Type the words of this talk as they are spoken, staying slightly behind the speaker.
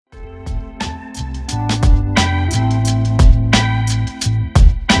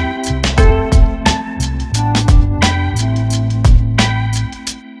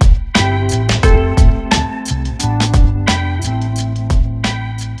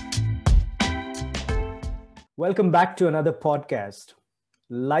Welcome back to another podcast.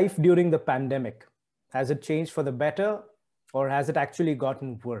 Life during the pandemic. Has it changed for the better or has it actually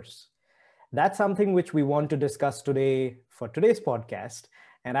gotten worse? That's something which we want to discuss today for today's podcast.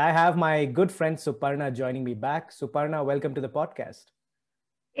 And I have my good friend Suparna joining me back. Suparna, welcome to the podcast.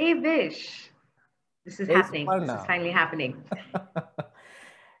 Hey, Vish, this is Hey, happening. This is Suparna. finally happening.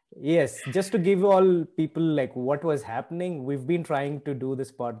 Yes, just to give all people like what was happening, we've been trying to do this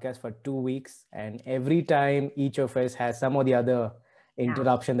podcast for 2 weeks, and every time each of us has some or the other Yeah.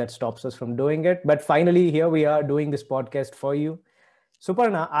 interruption that stops us from doing it. But finally, here we are doing this podcast for you.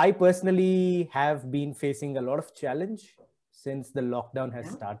 Suparna, I personally have been facing a lot of challenge since the lockdown has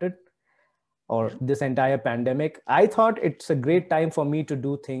Yeah. started or Yeah. this entire pandemic. I thought it's a great time for me to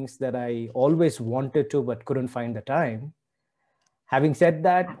do things that I always wanted to but couldn't find the time. Having said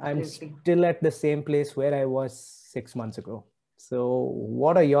that, I'm Absolutely. still at the same place where I was 6 months ago. So,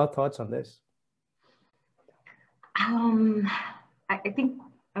 what are your thoughts on this? Um, I think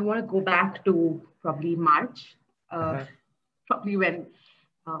I want to go back to probably March, uh, Uh-huh. probably when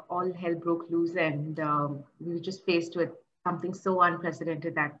all hell broke loose and we were just faced with something so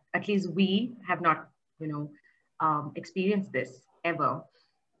unprecedented that at least we have not, you know, experienced this ever.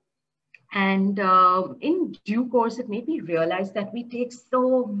 And in due course, it made me realize that we take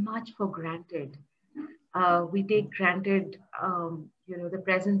so much for granted. We take granted, the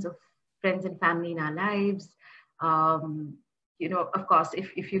presence of friends and family in our lives. Um, of course,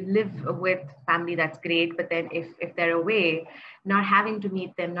 if you live with family, that's great. But then if they're away, not having to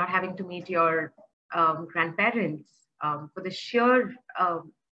meet them, not having to meet your grandparents for the sheer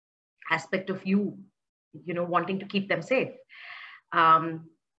aspect of wanting to keep them safe. Um,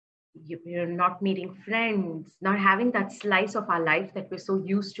 you're not meeting friends, not having that slice of our life that we're so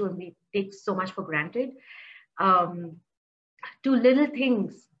used to and we take so much for granted. Um, to little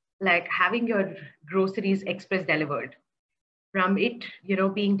things like having your groceries express delivered, from it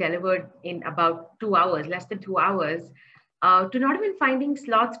being delivered in about 2 hours, less than 2 hours, to not even finding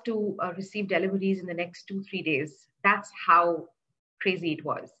slots to receive deliveries in the next 2 3 days. That's how crazy it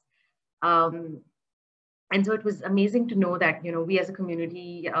was. um, and so it was amazing to know that we as a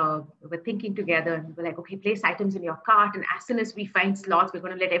community were thinking together and we're like, okay, place items in your cart, and as soon as we find slots, we're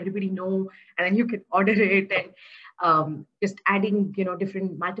going to let everybody know, and then you can order it. And just adding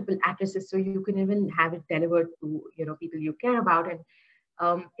different multiple addresses so you can even have it delivered to people you care about.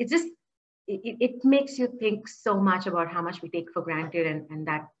 And it's just it makes you think so much about how much we take for granted, and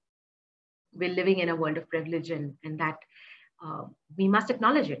that we're living in a world of privilege, and that we must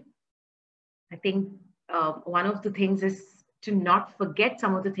acknowledge it. I think one of the things is to not forget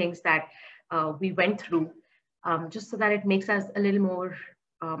some of the things that we went through, just so that it makes us a little more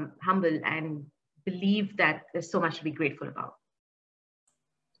humble and believe that there's so much to be grateful about.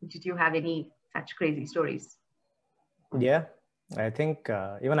 Did you have any such crazy stories? Yeah, I think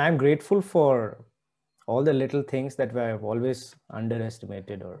even I'm grateful for all the little things that I've always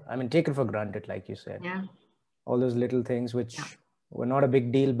underestimated or, I mean, taken for granted, like you said. Yeah, All those little things yeah, which were not a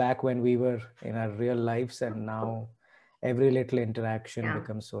big deal back when we were in our real lives, and now every little interaction yeah,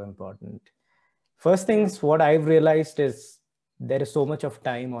 becomes so important. First yeah. things, what I've realized is there is so much of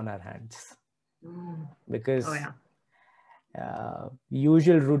time on our hands Mm. Oh, because yeah,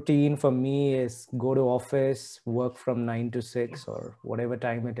 usual routine for me is go to office, work from 9 to 6 yes, or whatever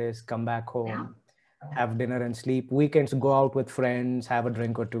time it is, come back yeah, home, have dinner and sleep. Weekends, go out with friends, have a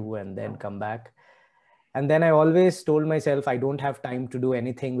drink or two, and then come back. And then I always told myself I don't have time to do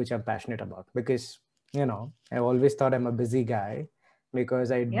anything which I'm passionate about because, I always thought I'm a busy guy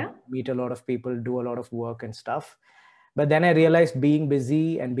because I yeah, meet a lot of people, do a lot of work and stuff. But then I realized being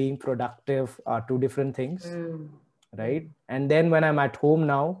busy and being productive are two different things, mm. right? Mm. And then when I'm at home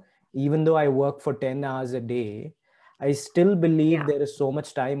now, even though I work for 10 hours a day, I still believe Yeah, there is so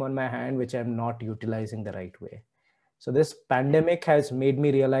much time on my hand which I'm not utilizing the right way. So this yeah, pandemic has made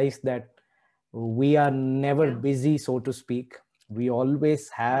me realize that we are never yeah, busy, so to speak. We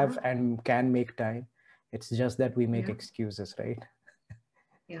always yeah, have and can make time. It's just that we make yeah, excuses, right?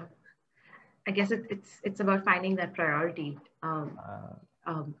 yeah. I guess it's about finding that priority. Uh,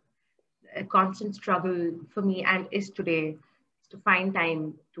 Um, a constant struggle for me and is today is to find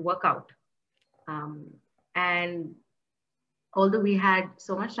time to work out. Um, and although we had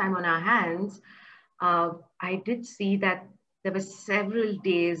so much time on our hands, I did see that there were several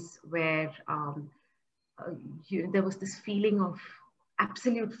days where uh, there was this feeling of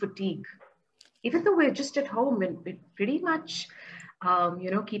absolute fatigue. Even though we're just at home and we're pretty much,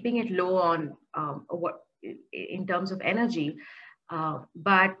 keeping it low on what in terms of energy,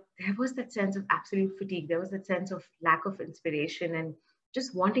 but there was that sense of absolute fatigue. There was that sense of lack of inspiration and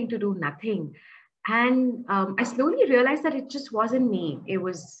just wanting to do nothing. And I slowly realized that it just wasn't me. It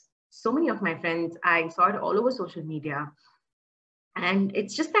was so many of my friends. I saw it all over social media. And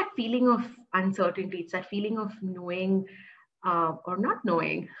it's just that feeling of uncertainty. It's that feeling of knowing or not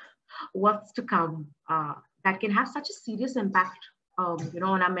knowing what's to come, that can have such a serious impact,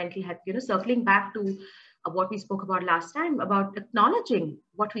 on our mental health. Circling back to what we spoke about last time about acknowledging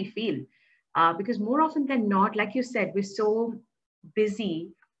what we feel, because more often than not, like you said, we're so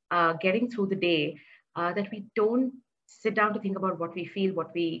busy getting through the day that we don't sit down to think about what we feel,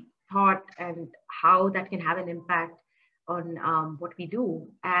 what we thought, and how that can have an impact on what we do.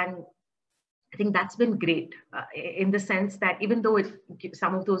 And I think that's been great, in the sense that even though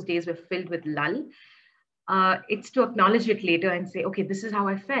some of those days were filled with lull, it's to acknowledge it later and say, okay, this is how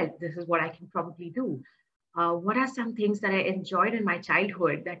I felt. This is what I can probably do. What are some things that I enjoyed in my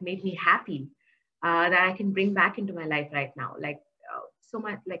childhood that made me happy, that I can bring back into my life right now? Like so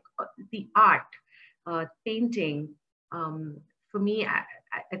much, like the art, painting. For me,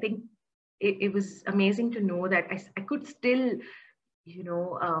 I think it was amazing to know that I could still,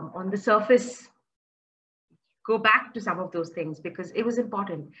 on the surface, go back to some of those things because it was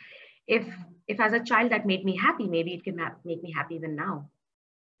important. If as a child that made me happy, maybe it can make me happy even now,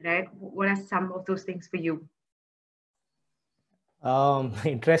 right? What are some of those things for you?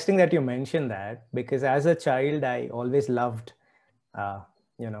 Interesting that you mentioned that, because as a child, I always loved,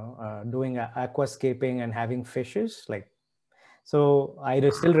 doing aquascaping and having fishes. So I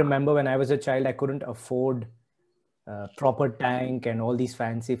still remember when I was a child, I couldn't afford proper tank and all these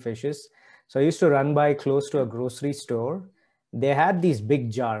fancy fishes. So I used to run by close to a grocery store. They had these big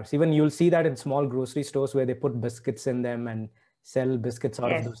jars. Even you'll see that in small grocery stores where they put biscuits in them and sell biscuits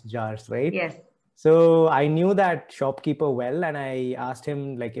out of Yes. those jars, right? Yes. So I knew that shopkeeper well, and I asked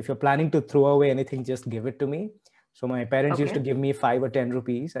him, like, if you're planning to throw away anything, just give it to me. So my parents used to give me 5 or 10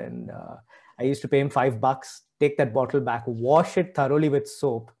 rupees, and I used to pay him $5, take that bottle back, wash it thoroughly with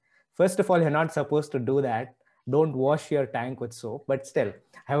soap. First of all, you're not supposed to do that. Don't wash your tank with soap. But still,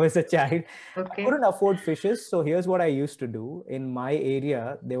 I was a child. Okay. I couldn't afford fishes. So here's what I used to do. In my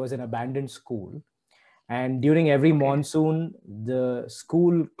area, there was an abandoned school. And during every monsoon, the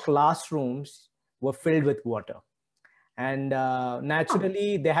school classrooms were filled with water. And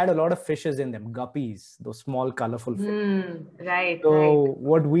naturally, they had a lot of fishes in them, guppies, those small, colorful fishes. Right, So right.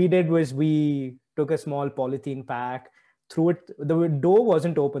 what we did was we took a small polythene pack, threw it. The door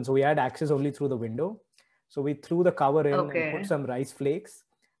wasn't open, so we had access only through the window. So we threw the cover in and put some rice flakes,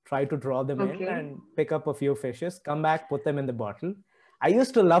 try to draw them in and pick up a few fishes, come back, put them in the bottle. I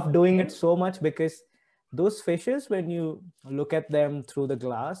used to love doing it so much because those fishes, when you look at them through the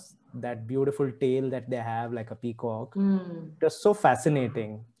glass, that beautiful tail that they have like a peacock, just so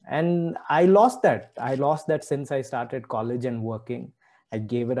fascinating. And I lost that since I started college and working. I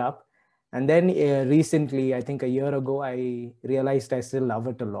gave it up. And then recently, I think a year ago, I realized I still love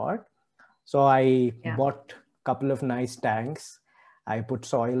it a lot. So I bought a couple of nice tanks. I put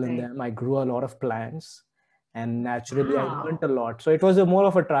soil in them. I grew a lot of plants, and naturally I learned a lot. So it was more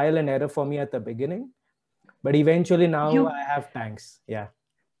of a trial and error for me at the beginning, but eventually now I have tanks. Yeah.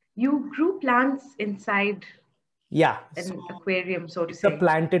 You grew plants inside an aquarium, so to say. It's a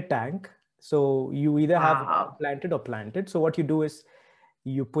planted tank. So you either have planted or planted. So what you do is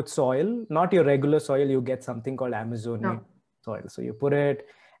you put soil, not your regular soil, you get something called Amazonian soil. So you put it,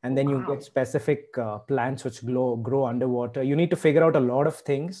 and then you get specific plants which grow underwater. You need to figure out a lot of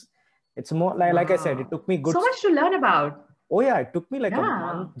things. It's more like I said, it took me so much to learn about. Oh yeah, it took me like a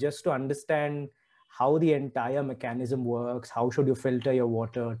month just to understand how the entire mechanism works. How should you filter your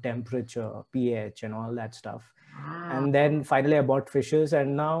water, temperature, pH, and all that stuff. And then finally I bought fishes,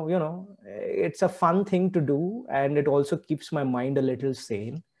 and now, it's a fun thing to do. And it also keeps my mind a little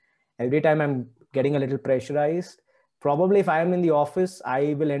sane. Every time I'm getting a little pressurized, probably if I'm in the office,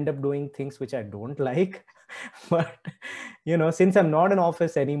 I will end up doing things which I don't like. But, since I'm not in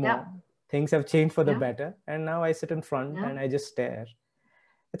office anymore, things have changed for the better. And now I sit in front and I just stare.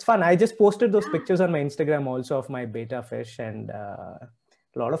 It's fun. I just posted those pictures on my Instagram also of my beta fish, and a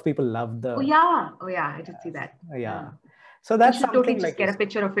lot of people love the. Oh yeah, I did see that. Yeah. So that's we should totally just get a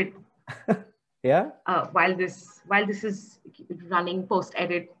picture of it. Yeah. While this is running post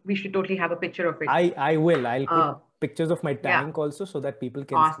edit, we should totally have a picture of it. I will. I'll put pictures of my tank also so that people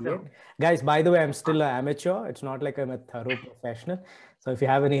can see it. Guys, by the way, I'm still an amateur. It's not like I'm a thorough professional. So if you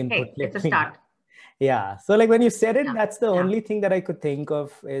have any input, it's a start. Yeah. So like when you said it, that's the only thing that I could think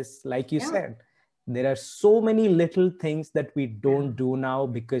of is, like you said, there are so many little things that we don't do now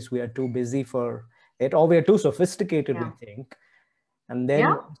because we are too busy for it, or we are too sophisticated, we think. And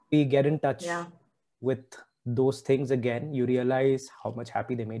then we get in touch with those things again, you realize how much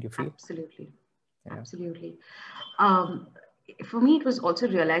happy they made you feel. Absolutely. Absolutely. Um, for me, it was also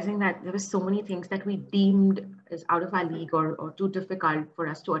realizing that there were so many things that we deemed as out of our league or too difficult for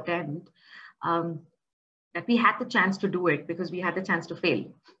us to attend, um, that we had the chance to do it because we had the chance to fail.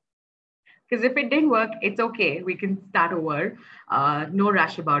 Because if it didn't work, it's okay. We can start over. No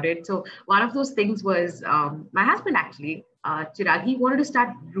rush about it. So one of those things was my husband actually, Chirag, he wanted to start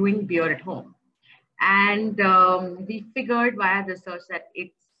brewing beer at home. And we figured via research that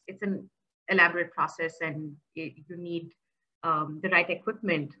it's an elaborate process and you need the right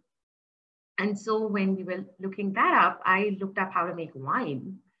equipment. And so when we were looking that up, I looked up how to make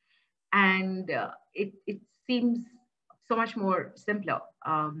wine, and it seems so much more simpler.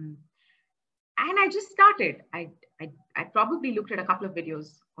 And I just started. I probably looked at a couple of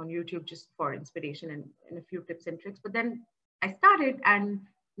videos on YouTube just for inspiration and a few tips and tricks. But then I started, and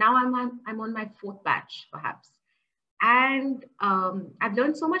now I'm on my fourth batch, perhaps. And I've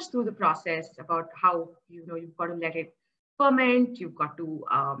learned so much through the process about how you've got to let it ferment, you've got to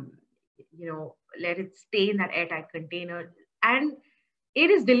let it stay in that airtight container, and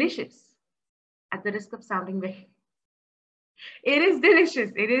it is delicious. At the risk of sounding very, it is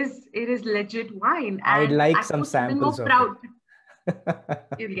delicious. It is legit wine, I'd and like I some couldn't have been more samples of proud.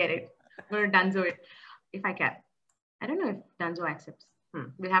 it. You'll get it. I'm gonna Dunzo it if I can. I don't know if Dunzo accepts.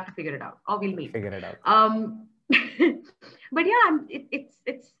 We'll have to figure it out, or we'll meet. Figure it out. But yeah,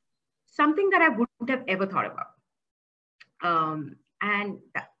 it's something that I wouldn't have ever thought about, and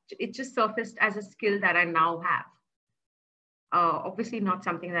it just surfaced as a skill that I now have. Obviously, not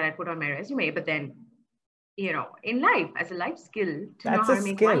something that I put on my resume, but then in life, as a life skill, to know That's how a to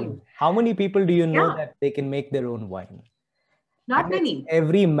make skill. wine. How many people do you know Yeah, that they can make their own wine? not And it's many.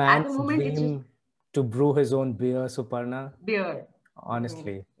 every At the man's moment, it's just dream to brew his own beer, Suparna, beer.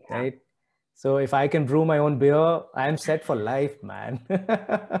 honestly, Yeah. right? So if I can brew my own beer, I'm set for life, man.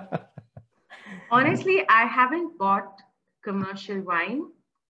 Honestly, I haven't bought commercial wine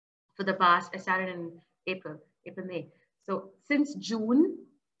for the past. I started in April, May. So since June,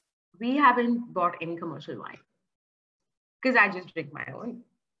 we haven't bought any commercial wine because I just drink my own.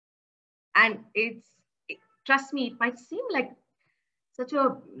 And trust me, it might seem like such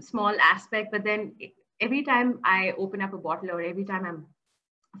a small aspect, but then every time I open up a bottle or every time I'm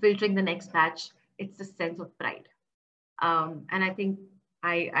filtering the next batch, it's a sense of pride. And I think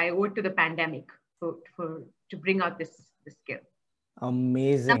I owe it to the pandemic to bring out this skill.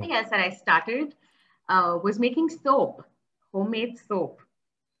 Amazing. Something else that I started was making soap, homemade soap.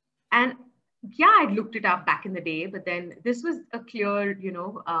 And yeah, I'd looked it up back in the day, but then this was a clear,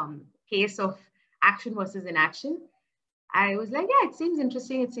 case of action versus inaction. I was like, yeah, it seems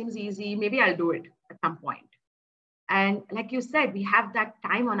interesting. It seems easy. Maybe I'll do it at some point. And like you said, we have that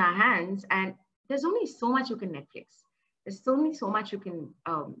time on our hands, and there's only so much you can Netflix. There's only so much you can,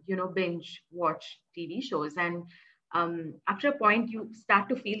 binge watch TV shows. And after a point, you start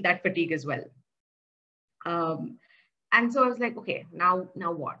to feel that fatigue as well. And so I was like, okay, now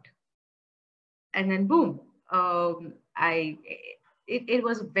what? And then boom, it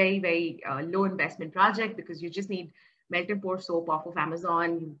was a very, very low investment project because you just need melt and pour soap off of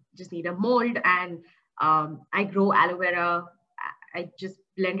Amazon. You just need a mold, and I grow aloe vera. I just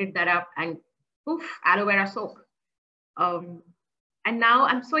blended that up, and poof, aloe vera soap. And now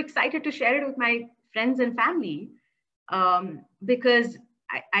I'm so excited to share it with my friends and family, because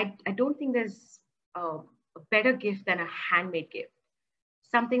I don't think there's a better gift than a handmade gift.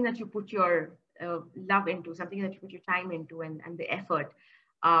 Something that you put your love into, something that you put your time into, and the effort.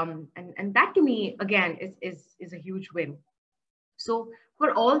 And that to me, again, is a huge win. So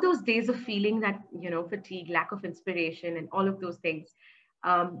for all those days of feeling that, fatigue, lack of inspiration, and all of those things,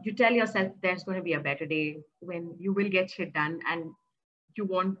 you tell yourself there's going to be a better day when you will get shit done and you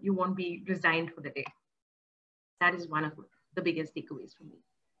won't be resigned for the day. That is one of the biggest takeaways for me.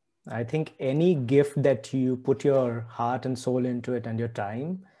 I think any gift that you put your heart and soul into it and your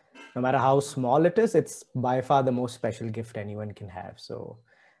time, no matter how small it is, it's by far the most special gift anyone can have. So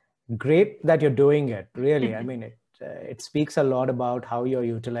great that you're doing it. Really, I mean, it speaks a lot about how you're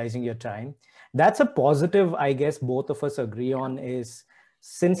utilizing your time. That's a positive, I guess both of us agree on, is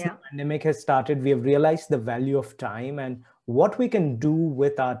since the pandemic has started, we have realized the value of time and what we can do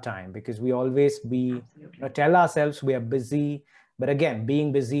with our time, because we always tell ourselves we are busy. But again,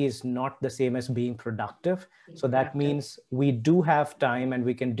 being busy is not the same as being productive. So that means we do have time and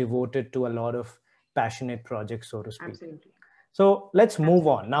we can devote it to a lot of passionate projects, so to speak. Absolutely. So let's move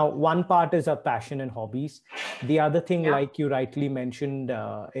on. Now, one part is our passion and hobbies. The other thing, like you rightly mentioned,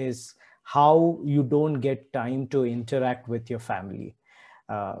 is how you don't get time to interact with your family.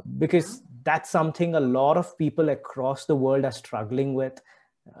 Because that's something a lot of people across the world are struggling with,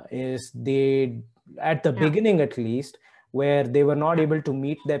 is they at the Yeah. beginning at least, where they were not able to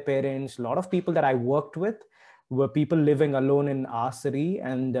meet their parents. A lot of people that I worked with were people living alone in our city,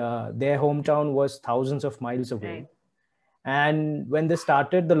 and their hometown was thousands of miles away. Right. And when they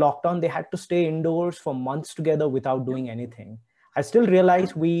started the lockdown, they had to stay indoors for months together without Yeah. doing anything. I still Yeah.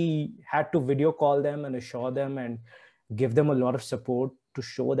 realize we had to video call them and assure them and give them a lot of support to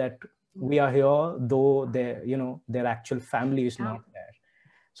show that we are here, though their, their actual family is Yeah. not there.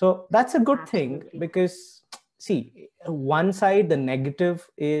 So that's a good thing, Absolutely. because see, one side, the negative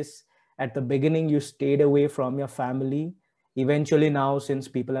is at the beginning you stayed away from your family. Eventually now, since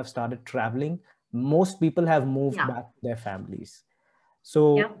people have started traveling, most people have moved Yeah. back to their families. Yeah. So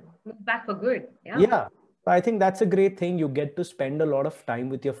Move back for good. Yeah. yeah, I think that's a great thing. You get to spend a lot of time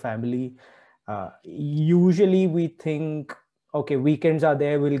with your family. Usually we think, okay, weekends are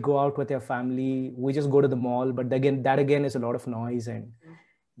there, we'll go out with your family, we just go to the mall. But again, that again is a lot of noise, and Mm.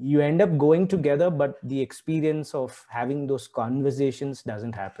 you end up going together, but the experience of having those conversations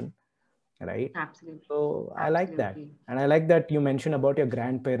doesn't happen, right? Absolutely. So I like that. Absolutely. And I like that you mentioned about your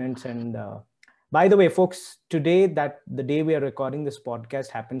grandparents. And by the way, folks, today, that the day we are recording this podcast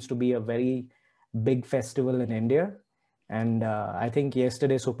happens to be a very big festival in India. And I think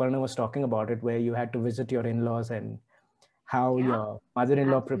yesterday Suparna was talking about it, where you had to visit your in-laws and how Yeah. your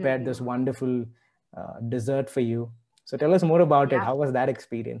mother-in-law prepared Absolutely. this wonderful dessert for you. So tell us more about it. Yeah. How was that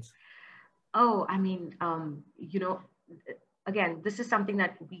experience? Oh, I mean, again, this is something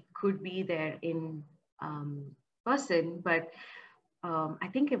that we could be there in um, person, but I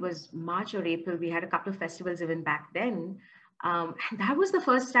think it was March or April. We had a couple of festivals even back then. And that was the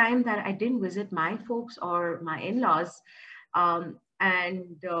first time that I didn't visit my folks or my in-laws. And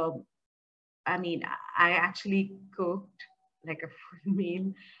I mean, I actually cooked like a full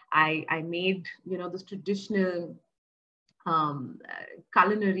meal. I made, those traditional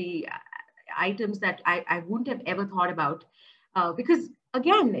culinary items that I wouldn't have ever thought about. Because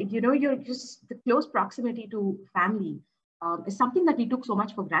again, you're just the close proximity to family is something that we took so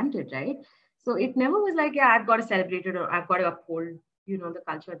much for granted, right? So it never was like, yeah, I've got to celebrate it or I've got to uphold, the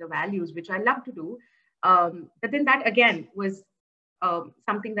culture, the values, which I love to do. But then that again was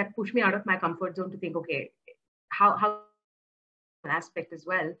something that pushed me out of my comfort zone to think, okay, how aspect as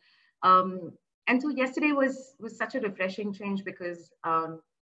well. Um, and so yesterday was such a refreshing change because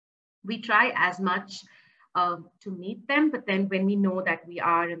we try as much to meet them, but then when we know that we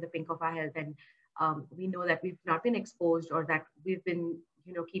are in the pink of our health and we know that we've not been exposed or that we've been,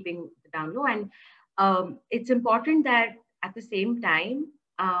 keeping the down low, and it's important that at the same time,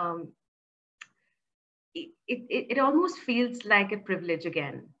 it almost feels like a privilege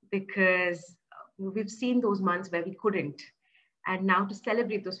again because we've seen those months where we couldn't, and now to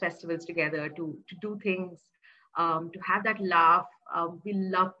celebrate those festivals together, to do things, to have that laugh. We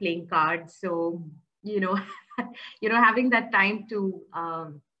love playing cards, so you know, having that time to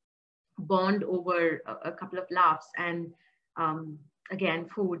bond over a couple of laughs, and again,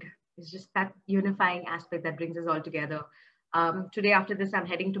 food is just that unifying aspect that brings us all together. Today, after this, I'm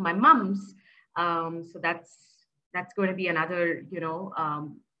heading to my mom's, so that's going to be another,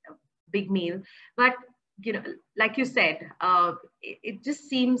 big meal. But like you said, it just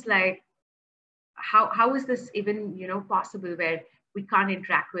seems like how is this even possible where we can't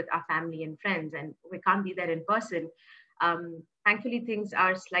interact with our family and friends and we can't be there in person. Thankfully things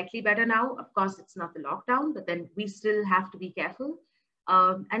are slightly better now. Of course it's not the lockdown, but then we still have to be careful.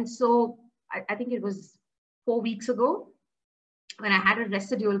 And so I think it was 4 weeks ago when I had a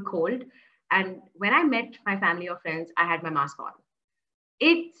residual cold, and when I met my family or friends I had my mask on.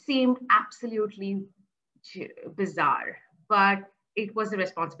 It seemed absolutely bizarre, but it was a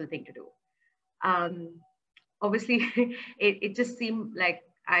responsible thing to do. um, Obviously it just seemed like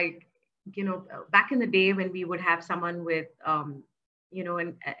back in the day when we would have someone with an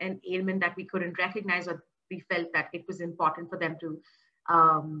ailment that we couldn't recognize, or we felt that it was important for them to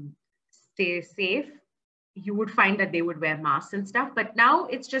um, stay safe, you would find that they would wear masks and stuff, but now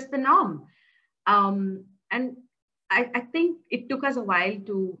it's just the norm. And I think it took us a while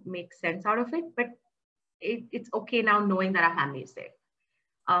to make sense out of it, but it's okay now knowing that our family is safe,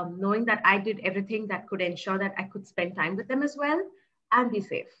 knowing that I did everything that could ensure that I could spend time with them as well and be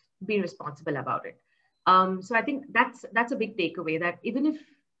safe, be responsible about it. So I think that's a big takeaway, that even if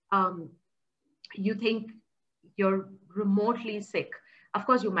um, you think you're remotely sick, of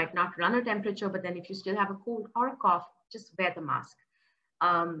course you might not run a temperature, but then if you still have a cold or a cough, just wear the mask.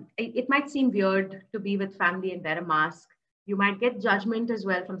 It might seem weird to be with family and wear a mask. You might get judgment as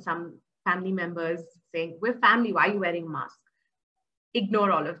well from some family members saying, we're family, why are you wearing a mask?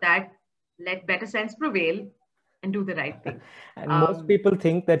 Ignore all of that. Let better sense prevail. and do the right thing. And most people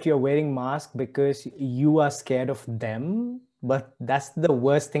think that you're wearing mask because you are scared of them, but that's the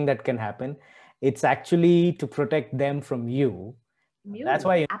worst thing that can happen. It's actually to protect them from you. That's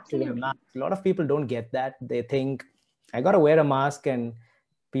why you need to wear a Absolutely. mask. A lot of people don't get that. They think I got to wear a mask and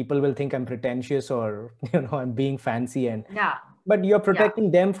people will think I'm pretentious or I'm being fancy, and Yeah. but you're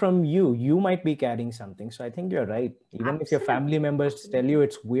protecting them from you. You might be carrying something. So I think you're right. Even if your family members tell you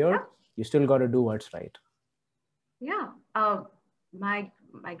it's weird, you still got to do what's right. Yeah. My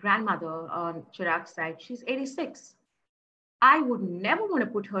grandmother on Chirag's side, she's 86. I would never want to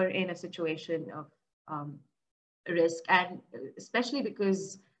put her in a situation of risk, and especially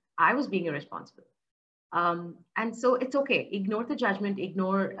because I was being irresponsible. And so it's okay. Ignore the judgment,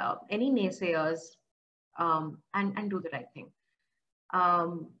 ignore any naysayers, and do the right thing.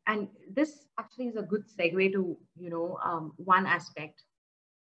 And this actually is a good segue to one aspect,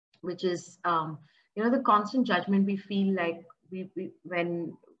 which is the constant judgment we feel like we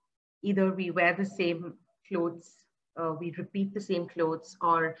when either we wear the same clothes, we repeat the same clothes,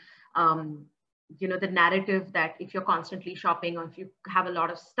 or the narrative that if you're constantly shopping or if you have a lot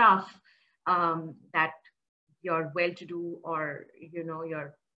of stuff, that you're well-to-do, or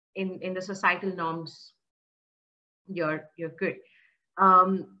you're in the societal norms, you're good.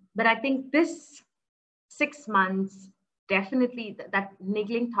 But I think this 6 months definitely that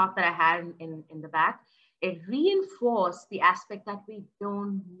niggling thought that I had in the back, it reinforced the aspect that we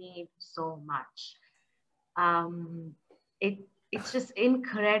don't need so much. It's just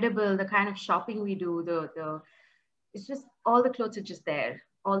incredible the kind of shopping we do. It's just all the clothes are just there,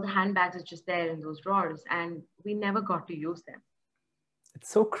 all the handbags are just there in those drawers, and we never got to use them. It's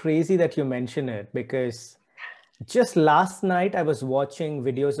so crazy that you mention it, because just last night I was watching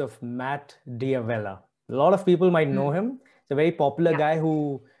videos of Matt D'Avella. A lot of people might know him. It's a very popular guy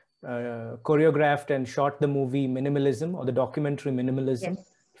who choreographed and shot the movie Minimalism, or the documentary Minimalism.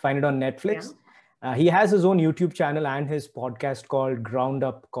 Yes. Find it on Netflix. He has his own YouTube channel and his podcast called Ground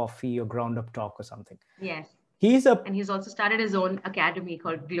Up Coffee or Ground Up Talk or something. Yes. And he's also started his own academy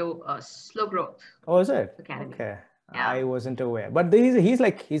called Slow Growth. Oh, is it? Academy. Okay. Yeah. I wasn't aware. But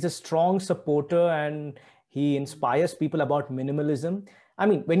he's a strong supporter, and he inspires people about minimalism. I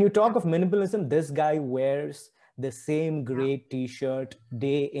mean, when you talk of minimalism, this guy wears the same gray t-shirt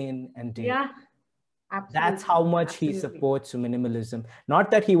day in and day out. Absolutely. That's how much he supports minimalism.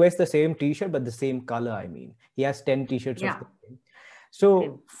 Not that he wears the same t-shirt, but the same color. I mean, he has 10 t-shirts of the same.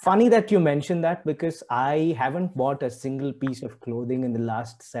 So funny that you mentioned that, because I haven't bought a single piece of clothing in the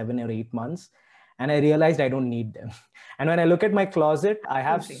last 7 or 8 months. And I realized I don't need them. And when I look at my closet, I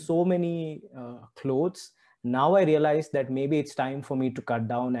have so many clothes. Now I realize that maybe it's time for me to cut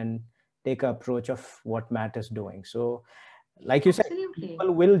down and take an approach of what Matt is doing. So like you said,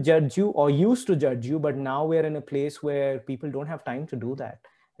 people will judge you or used to judge you, but now we're in a place where people don't have time to do that,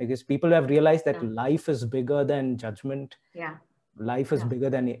 because people have realized that life is bigger than judgment. Yeah. Life is bigger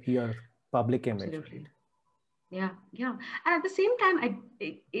than your public image. Absolutely. Yeah. And at the same time,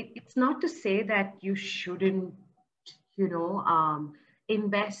 it's not to say that you shouldn't,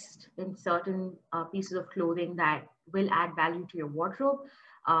 invest in certain pieces of clothing that will add value to your wardrobe.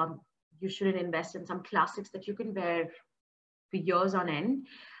 You shouldn't invest in some classics that you can wear for years on end.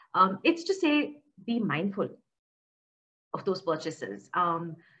 It's to say, be mindful of those purchases.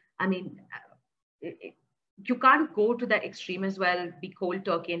 I mean, you can't go to that extreme as well, be cold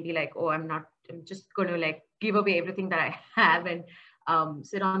turkey and be like, oh, I'm just going to like give away everything that I have and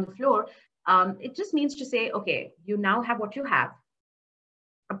sit on the floor. It just means to say, okay, you now have what you have.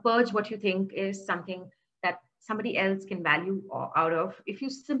 Purge what you think is something that somebody else can value out of. If you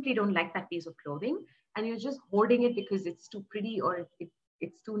simply don't like that piece of clothing and you're just hoarding it because it's too pretty or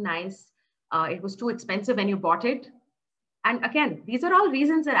it's too nice, it was too expensive when you bought it. And again, these are all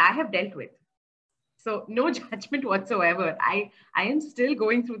reasons that I have dealt with. So no judgment whatsoever. I am still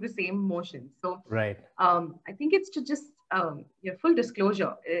going through the same motions. So right. I think it's to just your full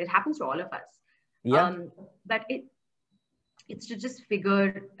disclosure. It happens to all of us. Yeah. But it's to just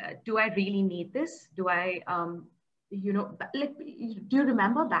figure, do I really need this? Do I, like, do you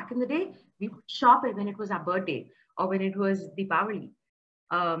remember back in the day, we would shop it when it was our birthday or when it was Deepavali,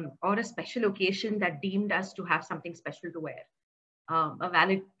 or a special occasion that deemed us to have something special to wear,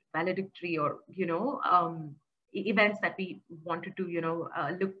 a valedictory or, events that we wanted to,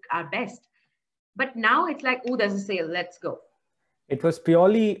 look our best. But now it's like, oh, there's a sale, let's go. It was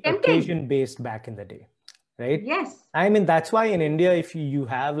purely occasion based back in the day. Right? Yes. I mean, that's why in India, if you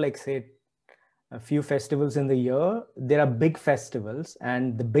have, like, say, a few festivals in the year, there are big festivals,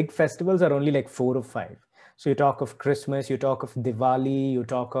 and the big festivals are only like 4 or 5. So you talk of Christmas, you talk of Diwali, you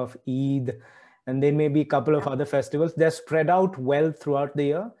talk of Eid, and there may be a couple of other festivals. They're spread out well throughout the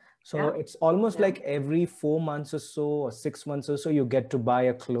year. So it's almost like every 4 months or so, or 6 months or so, you get to buy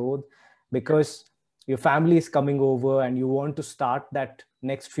a cloth because your family is coming over and you want to start that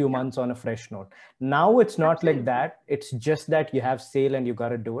next few months on a fresh note. Now it's not like that. It's just that you have sale and you got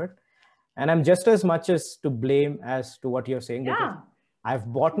to do it. And I'm just as much as to blame as to what you're saying, because I've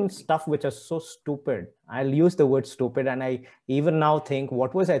bought stuff which are so stupid. I'll use the word stupid. And I even now think,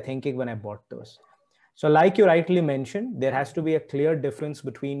 what was I thinking when I bought those? So like you rightly mentioned, there has to be a clear difference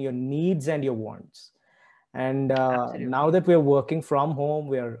between your needs and your wants. And now that we're working from home,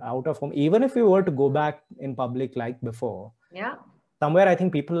 we're out of home, even if we were to go back in public like before, somewhere I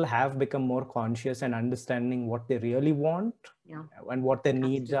think people have become more conscious and understanding what they really want and what their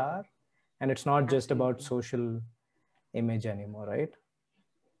needs are. And it's not just about social image anymore, right?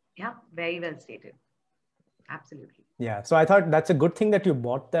 Yeah, very well stated. Absolutely. Yeah. So I thought that's a good thing that you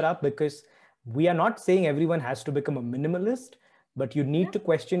brought that up, because we are not saying everyone has to become a minimalist, but you need to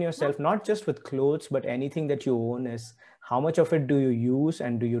question yourself, not just with clothes, but anything that you own, is how much of it do you use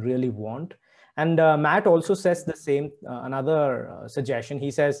and do you really want? And Matt also says the same, another suggestion.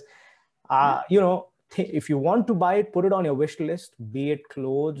 He says, if you want to buy it, put it on your wish list, be it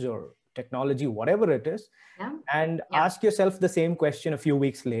clothes or technology, whatever it is, and ask yourself the same question a few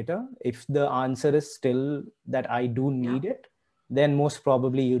weeks later. If the answer is still that I do need it, then most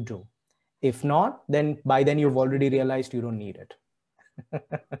probably you do. If not, then by then you've already realized you don't need it.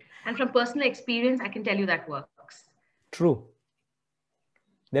 And from personal experience, I can tell you that works. True.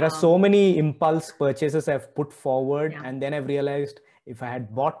 There are so many impulse purchases I've put forward, and then I've realized if I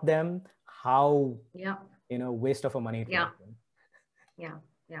had bought them, how, waste of a money it would have been.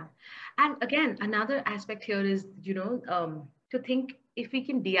 Yeah. And again, another aspect here is, to think if we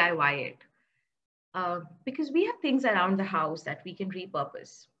can DIY it. Because we have things around the house that we can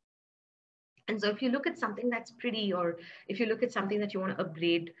repurpose. And so if you look at something that's pretty, or if you look at something that you want to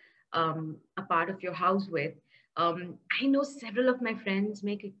upgrade a part of your house with, I know several of my friends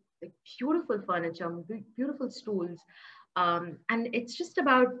make a beautiful furniture, beautiful stools. And it's just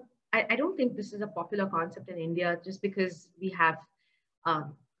about, I don't think this is a popular concept in India, just because we have,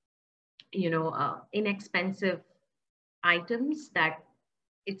 inexpensive items that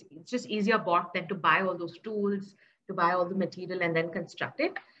it's just easier bought than to buy all those tools, to buy all the material and then construct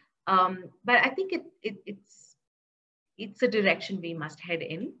it. But I think it's a direction we must head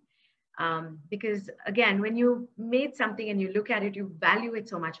in. Because again, when you made something and you look at it, you value it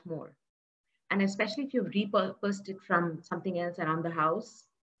so much more. And especially if you've repurposed it from something else around the house,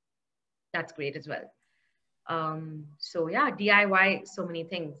 that's great as well. So yeah, DIY so many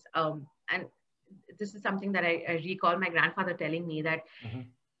things. And this is something that I recall my grandfather telling me, that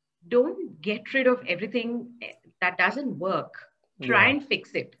don't get rid of everything that doesn't work. Try and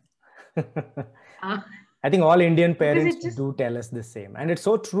fix it. I think all Indian parents do tell us the same. And it's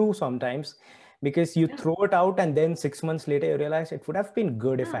so true sometimes, because you throw it out and then 6 months later you realize it would have been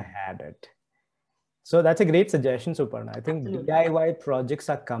good if I had it. So that's a great suggestion, Suparna. I think DIY projects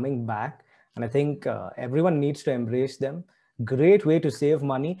are coming back, and I think everyone needs to embrace them. Great way to save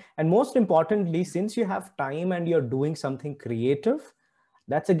money. And most importantly, since you have time and you're doing something creative,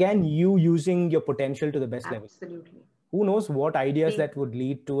 that's again you using your potential to the best level. Absolutely. Who knows what ideas that would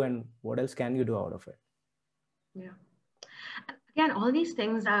lead to, and what else can you do out of it? Yeah. Again, all these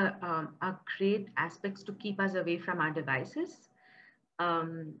things are great aspects to keep us away from our devices,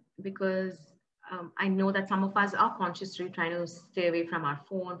 because I know that some of us are consciously trying to stay away from our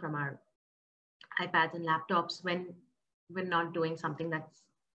phone, from our iPads and laptops, when we're not doing something that's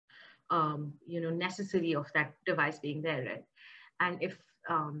necessary of that device being there, right? And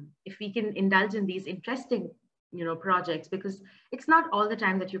if we can indulge in these interesting projects, because it's not all the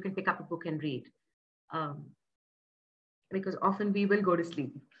time that you can pick up a book and read, because often we will go to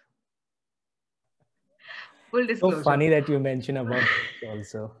sleep. Full disclosure. So funny that you mention about books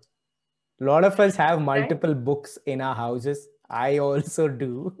also. A lot of us have multiple books in our houses. I also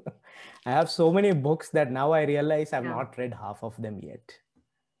do. I have so many books that now I realize I've not read half of them yet.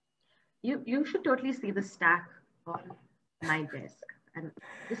 You should totally see the stack on my desk. And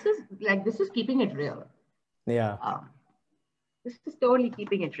this is keeping it real. Yeah. This is totally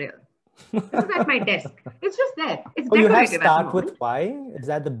keeping it real. This is at my desk. It's just there. It's decorative. You have Start With Why? Is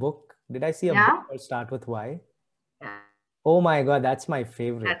that the book? Did I see a book called Start With Why? Yeah. Oh my God, that's my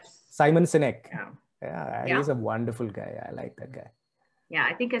favorite. Simon Sinek. Yeah. He's a wonderful guy. I like that guy. Yeah,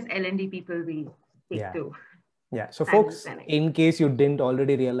 I think as L&D people, we take to. Yeah. So folks, in case you didn't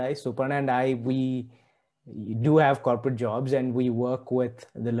already realize, Suparna and I, we do have corporate jobs and we work with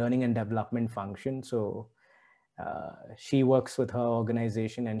the learning and development function. So She works with her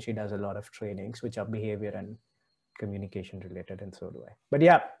organization and she does a lot of trainings, which are behavior and communication related, and so do I. But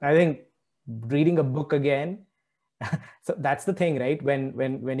yeah, I think reading a book again. So that's the thing, right?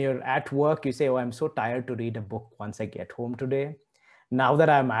 When you're at work, you say, "Oh, I'm so tired to read a book once I get home today." Now that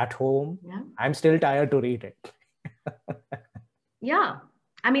I'm at home, I'm still tired to read it. Yeah,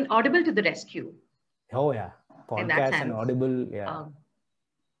 I mean, Audible to the rescue. Oh yeah, podcast and Audible. Yeah.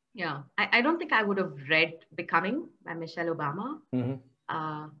 Yeah, I don't think I would have read Becoming by Michelle Obama.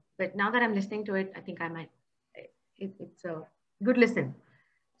 Mm-hmm. But now that I'm listening to it, I think I might. It's a good listen.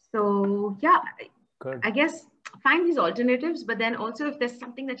 So yeah, good. I guess find these alternatives, but then also if there's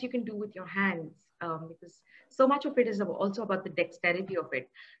something that you can do with your hands, because so much of it is also about the dexterity of it.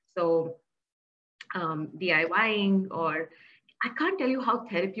 So DIYing, or I can't tell you how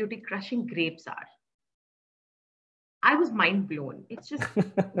therapeutic crushing grapes are. I was mind blown. It's just,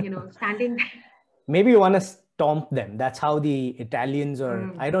 standing there. Maybe you want to stomp them. That's how the Italians,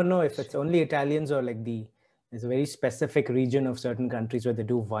 or I don't know if it's only Italians or like there's a very specific region of certain countries where they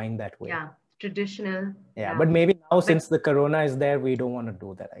do wine that way. Yeah, traditional. Yeah, but maybe now since the corona is there, we don't want to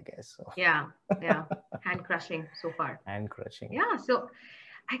do that, I guess. So. Yeah. Hand crushing so far. Hand crushing. Yeah. So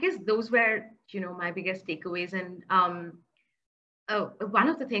I guess those were, my biggest takeaways. And one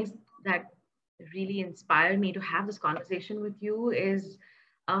of the things that really inspired me to have this conversation with you is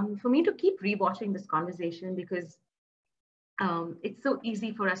for me to keep rewatching this conversation, because it's so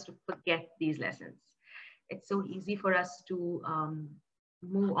easy for us to forget these lessons. It's so easy for us to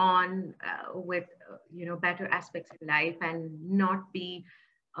move on with better aspects in life and not be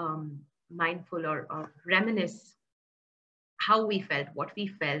mindful or reminisce how we felt, what we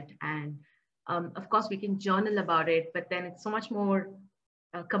felt. And of course we can journal about it, but then it's so much more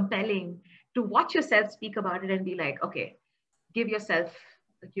compelling to watch yourself speak about it and be like, okay, give yourself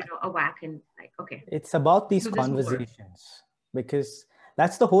a whack and like, okay, it's about these conversations, because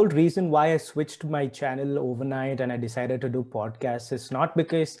that's the whole reason why I switched my channel overnight and I decided to do podcasts. It's not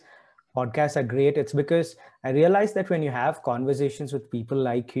because podcasts are great. It's because I realized that when you have conversations with people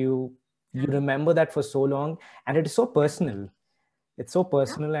like you, you remember that for so long, and it is so personal. It's so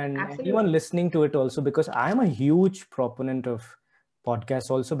personal, and absolutely. Anyone listening to it also, because I'm a huge proponent of podcasts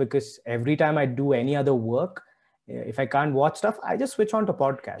also, because every time I do any other work, if I can't watch stuff, I just switch on to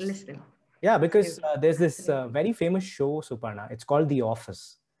podcasts. Listen. Yeah, because there's this very famous show, Suparna. It's called The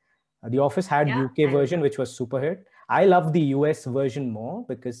Office. The Office had UK version, which was super hit. I love the US version more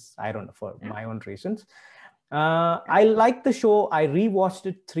because I don't know, for my own reasons. I like the show. I rewatched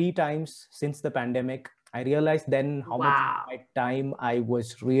it 3 times since the pandemic. I realized then how much of my time I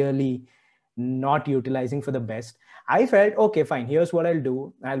was really not utilizing for the best. I felt, okay, fine, here's what I'll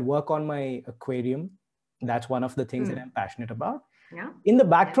do. I'll work on my aquarium. That's one of the things that I'm passionate about. Yeah. In the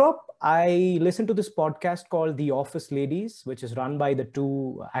backdrop, I listened to this podcast called The Office Ladies, which is run by the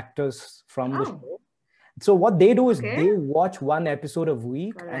 2 actors from the show. So what they do is they watch 1 episode a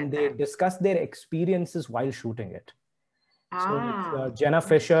week and they discuss their experiences while shooting it. So it's Jenna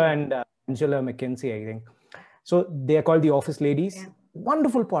Fisher and Angela McKinsey, I think. So they are called The Office Ladies. Yeah.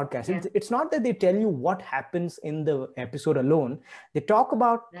 Wonderful podcast. Yeah. It's not that they tell you what happens in the episode alone. They talk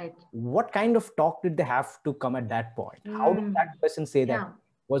about what kind of talk did they have to come at that point. How did that person say that?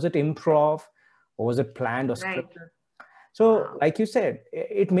 Was it improv or was it planned or scripted? So like you said,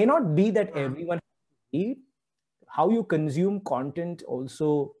 it may not be that everyone read. How you consume content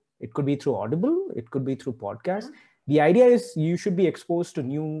also, it could be through Audible, it could be through podcasts. The idea is you should be exposed to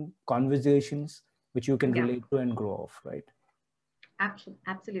new conversations which you can relate to and grow off, right?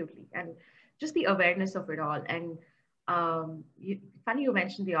 Absolutely. And just the awareness of it all. And funny you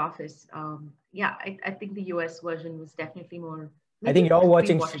mentioned The Office. I think the US version was definitely more. I think you're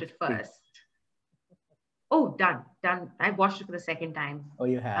watching. Watched it first. Oh, done. I watched it for the second time. Oh,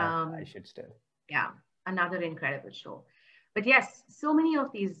 you have? I should still. Yeah, another incredible show. But yes, so many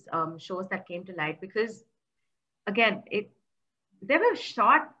of these shows that came to light because, again, they were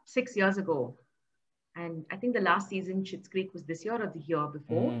shot 6 years ago. And I think the last season, Schitt's Creek, was this year or the year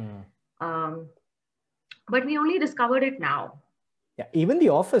before. But we only discovered it now. Yeah, even The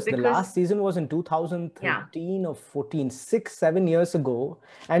Office, the last season was in 2013 or 14, 6-7 years ago.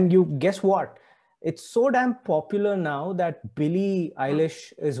 And you guess what? It's so damn popular now that Billie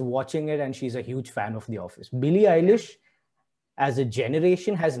Eilish is watching it and she's a huge fan of The Office. Billie Eilish, as a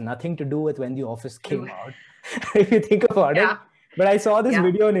generation, has nothing to do with when The Office came out, if you think about it. But I saw this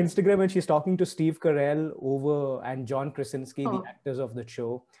video on Instagram and she's talking to Steve Carell and John Krasinski, the actors of the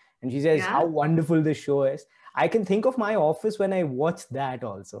show. And she says how wonderful this show is. I can think of my office when I watch that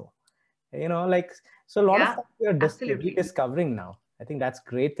also. So a lot of stuff we are rediscovering now. I think that's a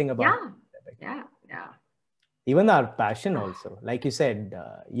great thing about it. Yeah. even our passion also. Like you said,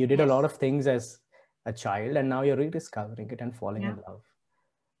 you did a lot Yes. of things as a child, and now you're rediscovering it and falling Yeah. in love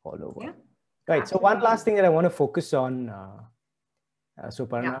all over. Yeah. Right. So one Absolutely. last thing that I want to focus on, Yeah.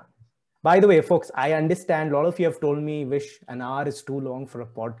 Suparna. By the way, folks, I understand a lot of you have told me wish an hour is too long for a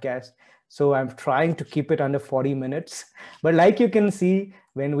podcast. So I'm trying to keep it under 40 minutes. But like you can see,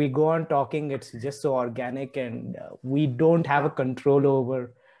 when we go on talking, it's just so organic, and we don't have a control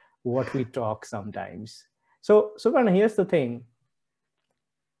over what we talk sometimes. So, Suparna, here's the thing.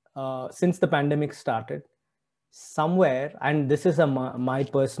 Since the pandemic started, somewhere, and this is my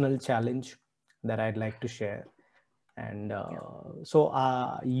personal challenge that I'd like to share, and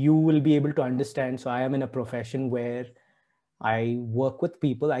Yeah. you will be able to understand. So I am in a profession where I work with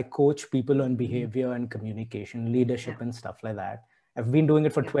people, I coach people on behavior and communication, Yeah. leadership and stuff like that. I've been doing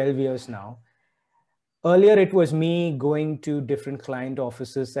it for Yeah. 12 years now. Earlier it was me going to different client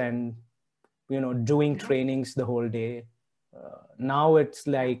offices and doing Yeah. trainings the whole day. Now it's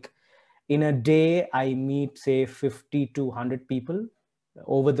Yeah. like in a day I meet say 50 to 100 people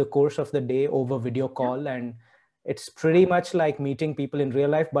over the course of the day over video Yeah. call, and it's Yeah. pretty much like meeting people in real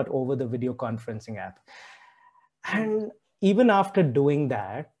life but over the video conferencing app. Right. And even after doing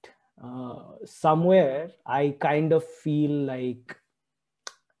that, somewhere I kind of feel like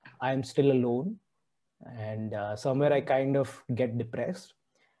I'm still alone, and somewhere I kind of get depressed.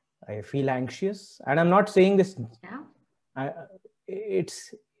 I feel anxious, and I'm not saying this. Yeah. I,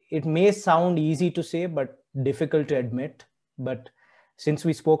 it's it may sound easy to say, but difficult to admit. But since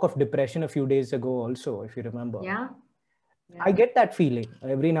we spoke of depression a few days ago, also, if you remember, Yeah. I Yeah. get that feeling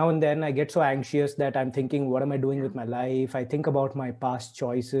every now and then. I get so anxious that I'm thinking, what am I doing Yeah. with my life? I think about my past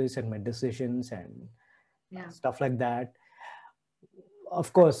choices and my decisions and Yeah. stuff like that.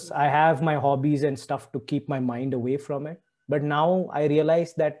 Of course, I Absolutely. have my hobbies and stuff to keep my mind away from it. But now I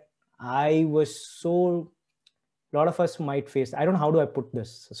realize that I was so, a lot of us might face, I don't know how do I put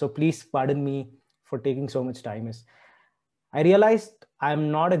this. So please pardon me for taking so much time. Is I realized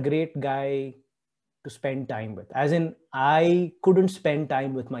I'm not a great guy to spend time with. As in, I couldn't spend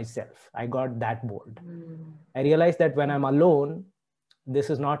time with myself. I got that bored. Mm. I realized that when Yeah. I'm alone, this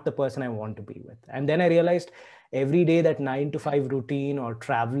is not the person I want to be with. And then I realized every day that 9 to 5 routine or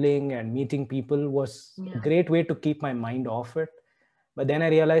traveling and meeting people was a Yeah. great way to keep my mind off it. But then I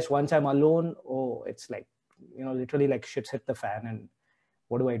realized once I'm alone, oh, it's like, literally like shit's hit the fan. And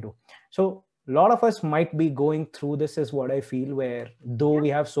what do I do? So a lot of us might be going through this, is what I feel, where though Yeah. we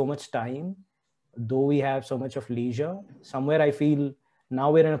have so much time, though we have so much of leisure, somewhere I feel now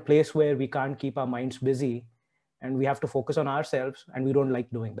we're in a place where we can't keep our minds busy and we have to focus on ourselves, and we don't like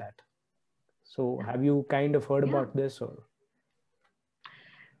doing that. So Yeah. have you kind of heard Yeah. about this? Or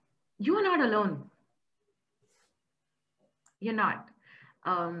You are not alone. You're not.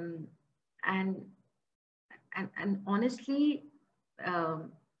 Um, and and honestly,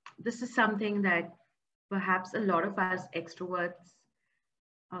 um, this is something that perhaps a lot of us extroverts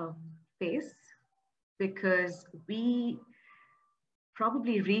um, face because we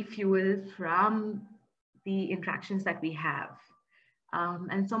probably refuel from the interactions that we have.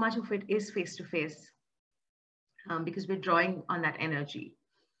 And so much of it is face to face because we're drawing on that energy.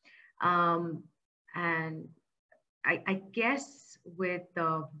 Um, and I guess with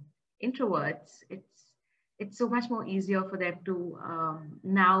introverts, it's so much more easier for them to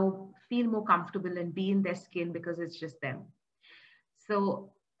now feel more comfortable and be in their skin because it's just them.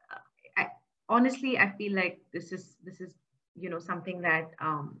 So, I, honestly, I feel like this is something that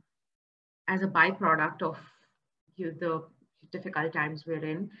as a byproduct of the difficult times we're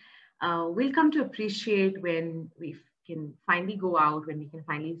in, we'll come to appreciate when we can finally go out, when we can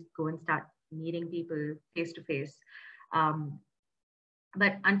finally go and start meeting people face to face.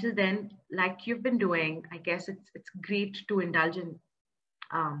 But until then, like you've been doing, I guess it's great to indulge in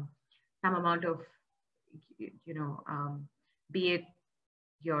um, some amount of, be it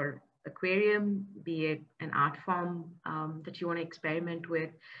your aquarium, be it an art form that you want to experiment with.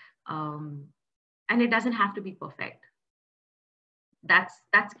 Um, and it doesn't have to be perfect.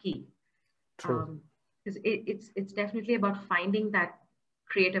 That's key. true. Because it's definitely about finding that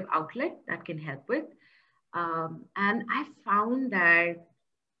creative outlet that can help with. And I found that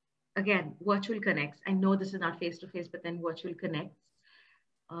again, virtual connects. I know this is not face to face, but then virtual connects.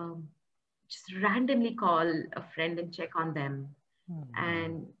 Um, just randomly call a friend and check on them,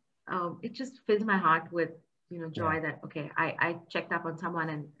 and it just fills my heart with Yeah, joy that okay, I checked up on someone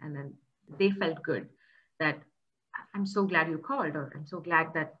and then they felt good. That I'm so glad you called, or I'm so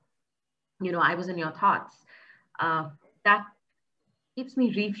glad that I was in your thoughts. That keeps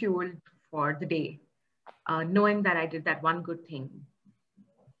me refueled for the day, knowing that I did that one good thing.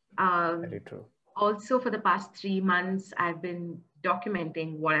 very Um, true. Also, for the past 3 months, I've been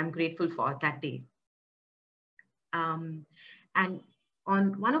documenting what I'm grateful for that day. Um, and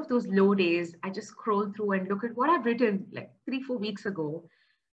on one of those low days, I just scroll through and look at what I've written like 3, 4 weeks ago.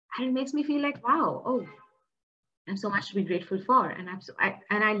 And it makes me feel like, wow, oh, I'm so much to be grateful for. And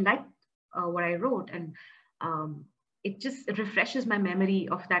I liked what I wrote. And um, it just refreshes my memory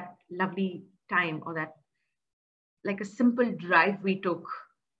of that lovely time, or that like a simple drive we took.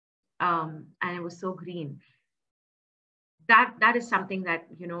 And it was so green. That is something that,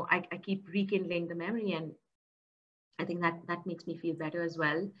 I keep rekindling the memory, and I think that makes me feel better as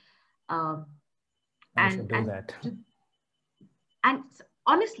well. Um, I should do and that. and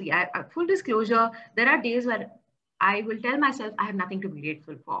honestly, full disclosure, there are days where I will tell myself I have nothing to be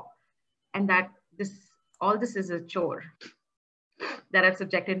grateful for, and that all this is a chore that I've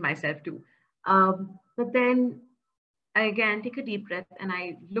subjected myself to. But then I again take a deep breath and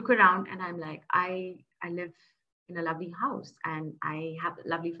I look around and I'm like, I live in a lovely house and I have a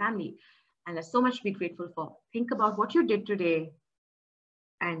lovely family, and there's so much to be grateful for. Think about what you did today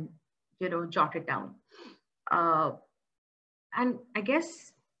and jot it down. Uh, and I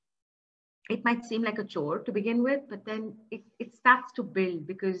guess it might seem like a chore to begin with, but then it starts to build,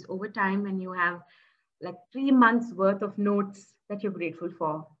 because over time, when you have like 3 months worth of notes that you're grateful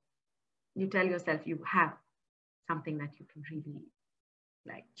for, you tell yourself you have something that you can really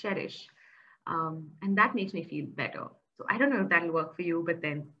like cherish. And that makes me feel better. So I don't know if that'll work for you, but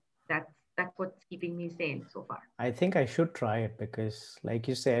then that's what's keeping me sane so far. I think I should try it because, like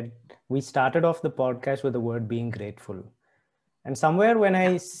you said, we started off the podcast with the word being grateful. And somewhere when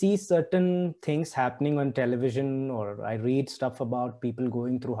I see certain things happening on television or I read stuff about people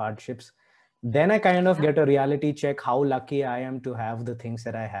going through hardships, then I kind of get a reality check how lucky I am to have the things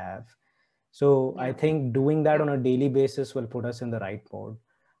that I have. So I think doing that on a daily basis will put us in the right mode.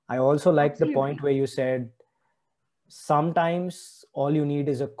 I also like the point where you said sometimes all you need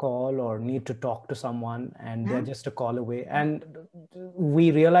is a call or need to talk to someone and they're just a call away. And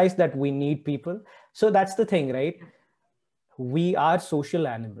we realize that we need people. So that's the thing, right? We are social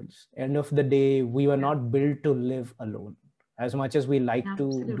animals. End of the day, we were not built to live alone as much as we like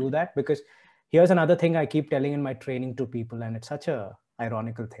to do that. Because here's another thing I keep telling in my training to people, and it's such a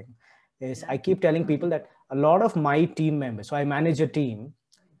ironical thing, is I keep telling people that a lot of my team members, so I manage a team,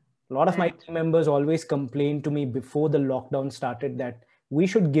 a lot of my team members always complained to me before the lockdown started that we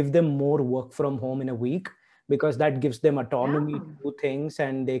should give them more work from home in a week, because that gives them autonomy to do things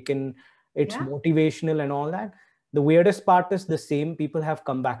and they can, it's motivational and all that. The weirdest part is the same people have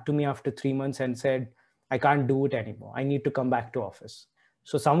come back to me after 3 months and said, I can't do it anymore. I need to come back to office.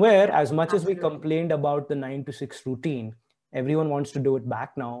 So somewhere, as much as we complained about the 9 to 6 routine, everyone wants to do it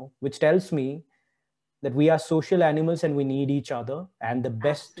back now, which tells me that we are social animals and we need each other. And the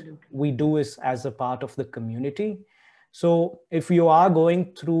best we do is as a part of the community. So if you are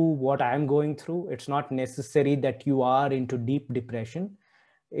going through what I'm going through, it's not necessary that you are into deep depression.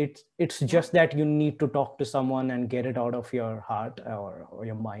 It's just that you need to talk to someone and get it out of your heart or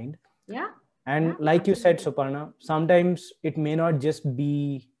your mind. And like you said, Suparna, sometimes it may not just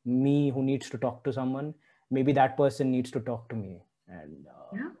be me who needs to talk to someone. Maybe that person needs to talk to me, and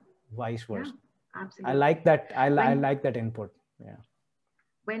vice versa. Absolutely. I like that. I like that input. Yeah.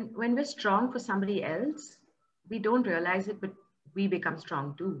 When we're strong for somebody else, we don't realize it, but we become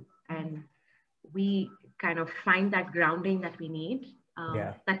strong too, and we kind of find that grounding that we need.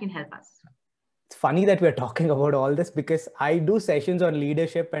 That can help us. It's funny that we're talking about all this because I do sessions on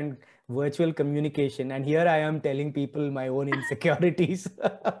leadership and virtual communication, and here I am telling people my own insecurities.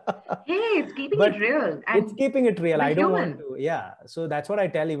 Hey, it's keeping it real. And it's keeping it real. I don't want human. to. Yeah. So that's what I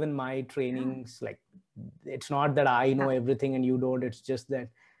tell even my trainings. Like, it's not that I know everything and you don't. It's just that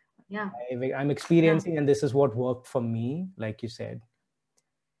I'm experiencing and this is what worked for me, like you said.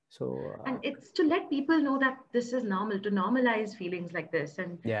 So and it's to let people know that this is normal, to normalize feelings like this,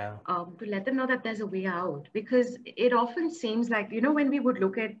 and to let them know that there's a way out, because it often seems like, when we would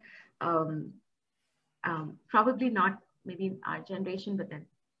look at probably not maybe in our generation, but then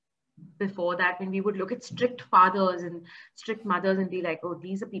before that, when we would look at strict fathers and strict mothers and be like, oh,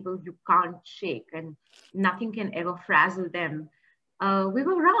 these are people you can't shake and nothing can ever frazzle them, we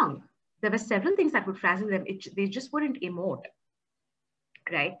were wrong. There were several things that would frazzle them. They just wouldn't emote,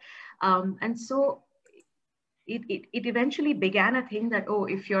 right? And so it eventually began a thing that, oh,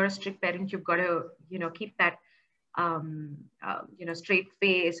 if you're a strict parent, you've got to, keep that, straight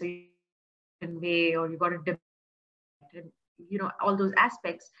face, or way, or you got to, all those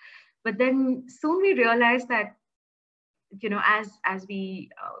aspects. But then soon we realized that, as we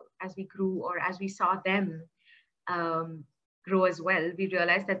grew, or as we saw them grow as well, we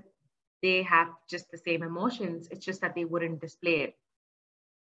realized that they have just the same emotions. It's just that they wouldn't display it.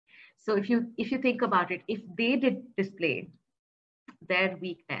 So if you think about it, if they did display their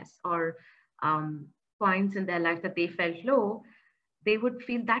weakness or points in their life that they felt low, they would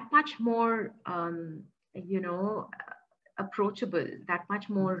feel that much more, you know, approachable, that much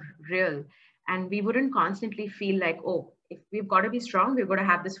more real. And we wouldn't constantly feel like, oh, if we've got to be strong, we've got to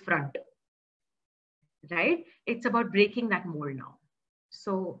have this front, right? It's about breaking that mold now.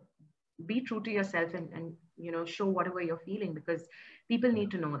 So be true to yourself and you know, show whatever you're feeling, because people need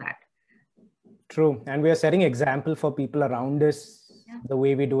to know that. True. And we are setting example for people around us, Yeah. the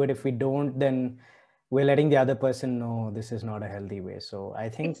way we do it. If we don't, then we're letting the other person know this is not a healthy way. So I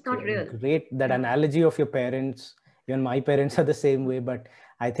think It's not real. great that analogy of your parents. Even my parents are the same way, but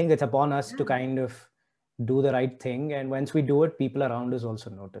I think it's upon us to kind of do the right thing. And once we do it, people around us also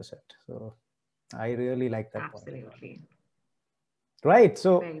notice it. So I really like that point. Absolutely. Right.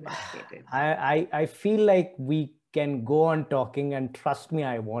 So Very well stated. I feel like we can go on talking, and trust me,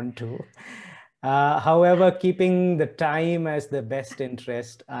 I want to. However, keeping the time as the best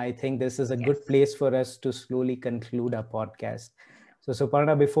interest, I think this is a good place for us to slowly conclude our podcast. So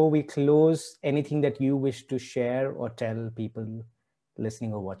Suparna, before we close, anything that you wish to share or tell people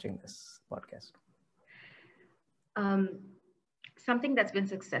listening or watching this podcast? Something that's been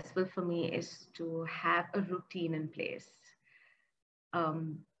successful for me is to have a routine in place.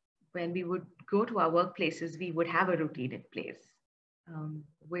 When we would go to our workplaces, we would have a routine in place,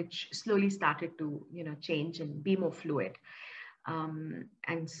 which slowly started to, you know, change and be more fluid.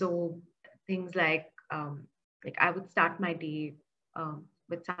 And so things like I would start my day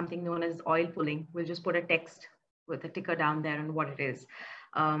with something known as oil pulling. We'll just put a text with a ticker down there on what it is.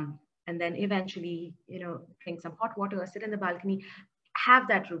 And then eventually, you know, drink some hot water, sit in the balcony, have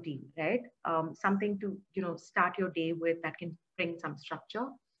that routine, right? Something to, you know, start your day with that can bring some structure.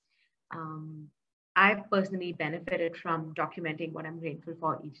 I've personally benefited from documenting what I'm grateful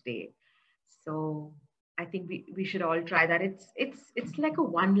for each day. So I think we should all try that. It's like a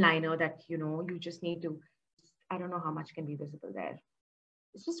one-liner that, you know, you just need to, I don't know how much can be visible there.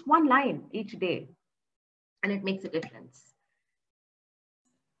 It's just one line each day, and it makes a difference.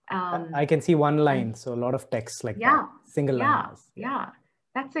 I can see one line, so a lot of text like that. Single line. Yeah,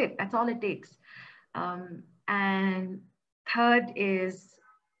 that's it. That's all it takes. And third is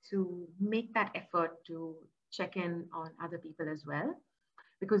to make that effort to check in on other people as well,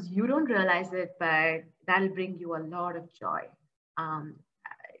 because you don't realize it, but that'll bring you a lot of joy.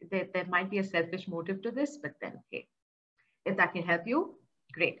 There might be a selfish motive to this, but then, hey, if that can help you,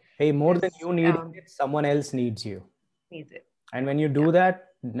 great. Hey, more than you need it, someone else needs you. Needs it. And when you do that,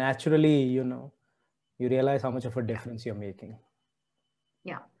 naturally, you know, you realize how much of a difference you're making.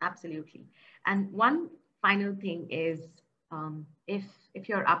 Yeah, absolutely. And one final thing is, if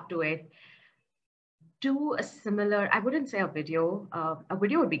you're up to it, do a similar, I wouldn't say a video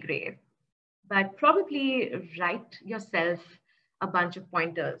would be great, but probably write yourself a bunch of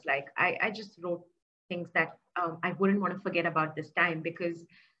pointers. Like I just wrote things that I wouldn't want to forget about this time, because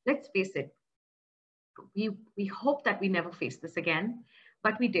let's face it, we hope that we never face this again,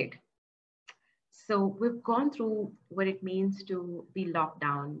 but we did. So we've gone through what it means to be locked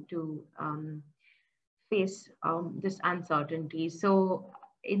down, to face this uncertainty. So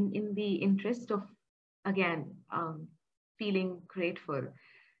in the interest of, again, feeling grateful,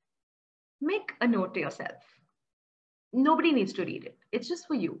 make a note to yourself. Nobody needs to read it. It's just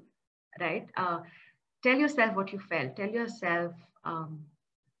for you, right? Tell yourself what you felt. Tell yourself,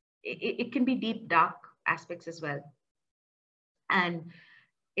 it can be deep, dark aspects as well. And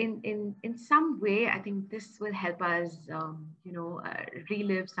in some way, I think this will help us,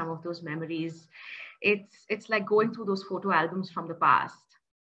 relive some of those memories. It's like going through those photo albums from the past,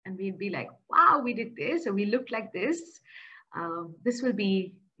 and we'd be like, wow, we did this, or we looked like this. This will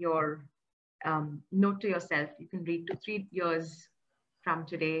be your note to yourself. You can read 2-3 years from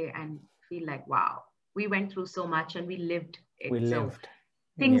today and feel like, wow, we went through so much and we lived it. So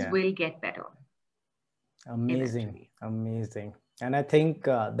things will get better. Amazing. Eventually. Amazing. And I think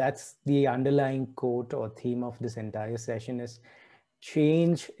that's the underlying quote or theme of this entire session is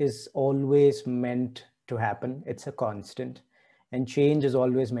change is always meant to happen. It's a constant, and change is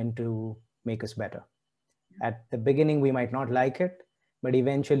always meant to make us better. At the beginning, we might not like it, but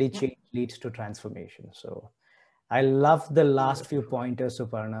eventually change leads to transformation. So I love the last few pointers,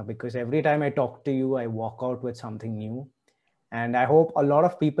 Suparna, because every time I talk to you, I walk out with something new. And I hope a lot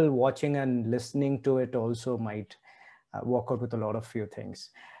of people watching and listening to it also might walk out with a lot of few things.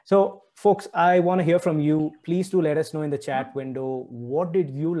 So folks, I want to hear from you. Please do let us know in the chat window, what did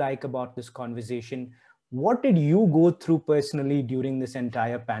you like about this conversation? What did you go through personally during this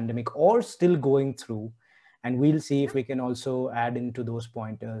entire pandemic or still going through? And we'll see if we can also add into those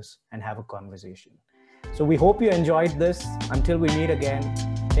pointers and have a conversation. So we hope you enjoyed this. Until we meet again,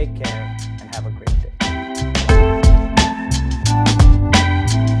 take care.